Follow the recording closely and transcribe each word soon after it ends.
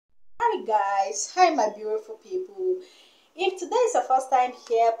Hi guys, hi my beautiful people. If today is your first time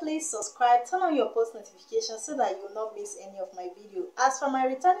here, please subscribe, turn on your post notifications so that you will not miss any of my video. As for my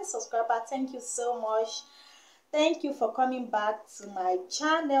returning subscriber, thank you so much. Thank you for coming back to my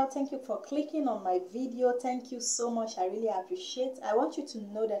channel. Thank you for clicking on my video. Thank you so much. I really appreciate. I want you to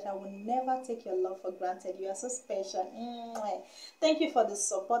know that I will never take your love for granted. You are so special. Thank you for the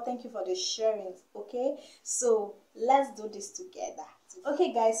support. Thank you for the sharing. Okay, so let's do this together.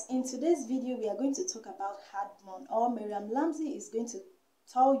 Okay guys, in today's video we are going to talk about heartburn, or Miriam Lamzy is going to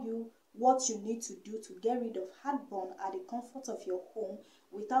tell you what you need to do to get rid of heartburn at the comfort of your home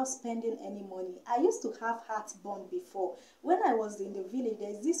without spending any money. I used to have heartburn before. When I was in the village,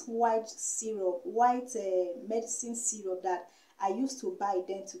 there's this white syrup, medicine syrup that I used to buy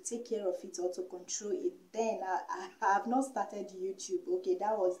then to take care of it or to control it. Then I have not started YouTube. Okay,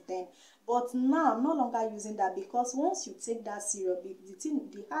 that was then. But now I'm no longer using that, because once you take that syrup,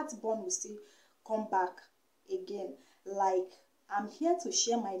 the heartburn will still come back again. Like, I'm here to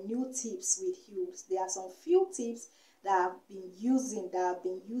share my new tips with you. There are some few tips that I've been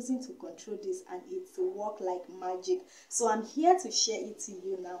using to control this, and it will work like magic. So I'm here to share it to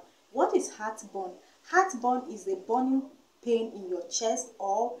you now. What is heartburn? Heartburn is a burning pain in your chest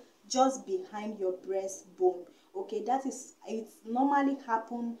or just behind your breastbone. Okay, that is, it normally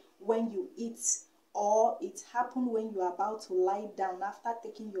happen when you eat, or it happen when you are about to lie down after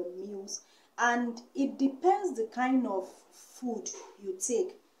taking your meals, and it depends the kind of food you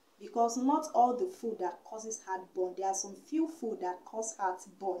take, because not all the food that causes heartburn. There are some few food that cause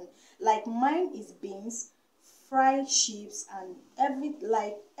heartburn. Like mine is beans, fried chips, and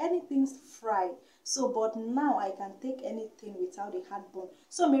anything fried. So but now I can take anything without a heartburn.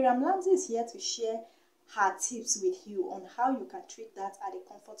 So Miriam Lamzy is here to share her tips with you on how you can treat that at the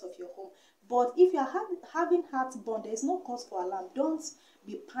comfort of your home. But if you are having heartburn, there is no cause for alarm. Don't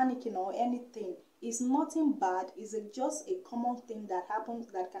be panicking or anything. It's nothing bad. It's just a common thing that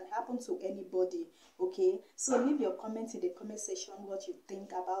can happen to anybody. Okay, so leave your comment in the comment section what you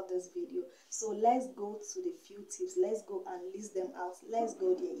think about this video. So let's go to the few tips. Let's go and list them out. Let's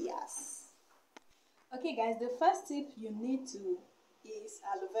go there. Yes. Okay guys, the first tip you need to is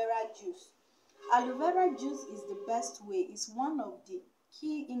aloe vera juice. Aloe vera juice is the best way. It's one of the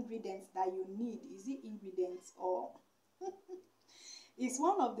key ingredients that you need. Is it ingredients or it's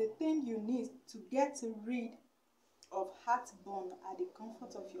one of the things you need to get rid of heartburn at the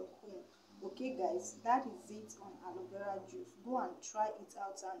comfort of your home. Okay guys, that is it on aloe vera juice. Go and try it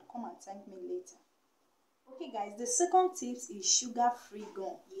out and come and thank me later. Okay guys, the second tips is sugar-free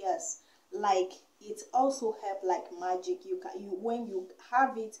gum. Yes, like it also help like magic. When you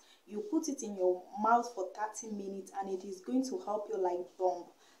have it, you put it in your mouth for 30 minutes and it is going to help you like bomb.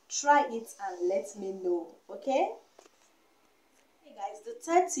 Try it and let me know. Okay. Hey guys, the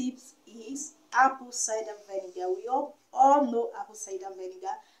third tips is apple cider vinegar. We all know apple cider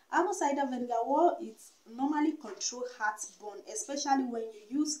vinegar. Apple cider vinegar, well, it normally control heartburn, especially when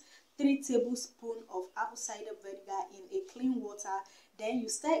you use 3 tablespoons of apple cider vinegar in a clean water. Then you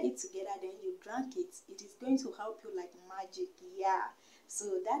stir it together, then you drink it. It is going to help you like magic. Yeah. So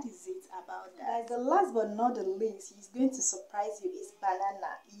that is it about that. Guys, the last but not the least is going to surprise you is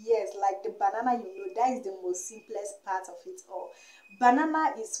banana. Yes, like the banana, that is the most simplest part of it all.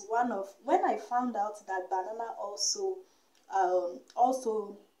 Banana is one of, when I found out that banana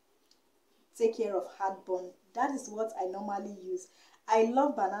also take care of heartburn, that is what I normally use. I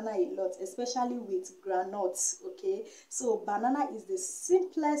love banana a lot, especially with granuts. Okay, so banana is the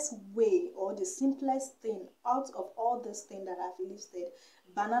simplest way, or the simplest thing out of all these things that I've listed.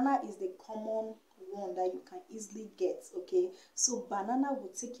 Banana is the common one that you can easily get. Okay, so banana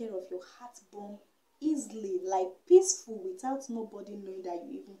will take care of your heartburn easily, like peaceful, without nobody knowing that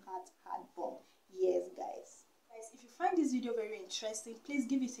you even had heartburn. Yes guys. If you find this video very interesting, please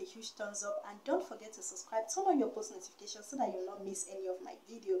give it a huge thumbs up, and don't forget to subscribe, turn on your post notifications so that you'll not miss any of my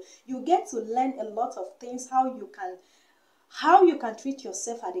video. You get to learn a lot of things, how you can treat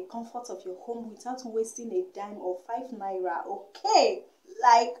yourself at the comfort of your home without wasting a dime or 5 naira. Okay,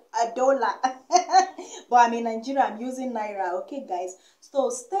 like $1. But I'm in Nigeria, I'm using naira. Okay guys, so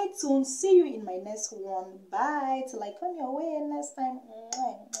stay tuned. See you in my next one. Bye till I come your way next time.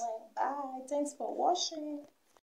 Bye, thanks for watching.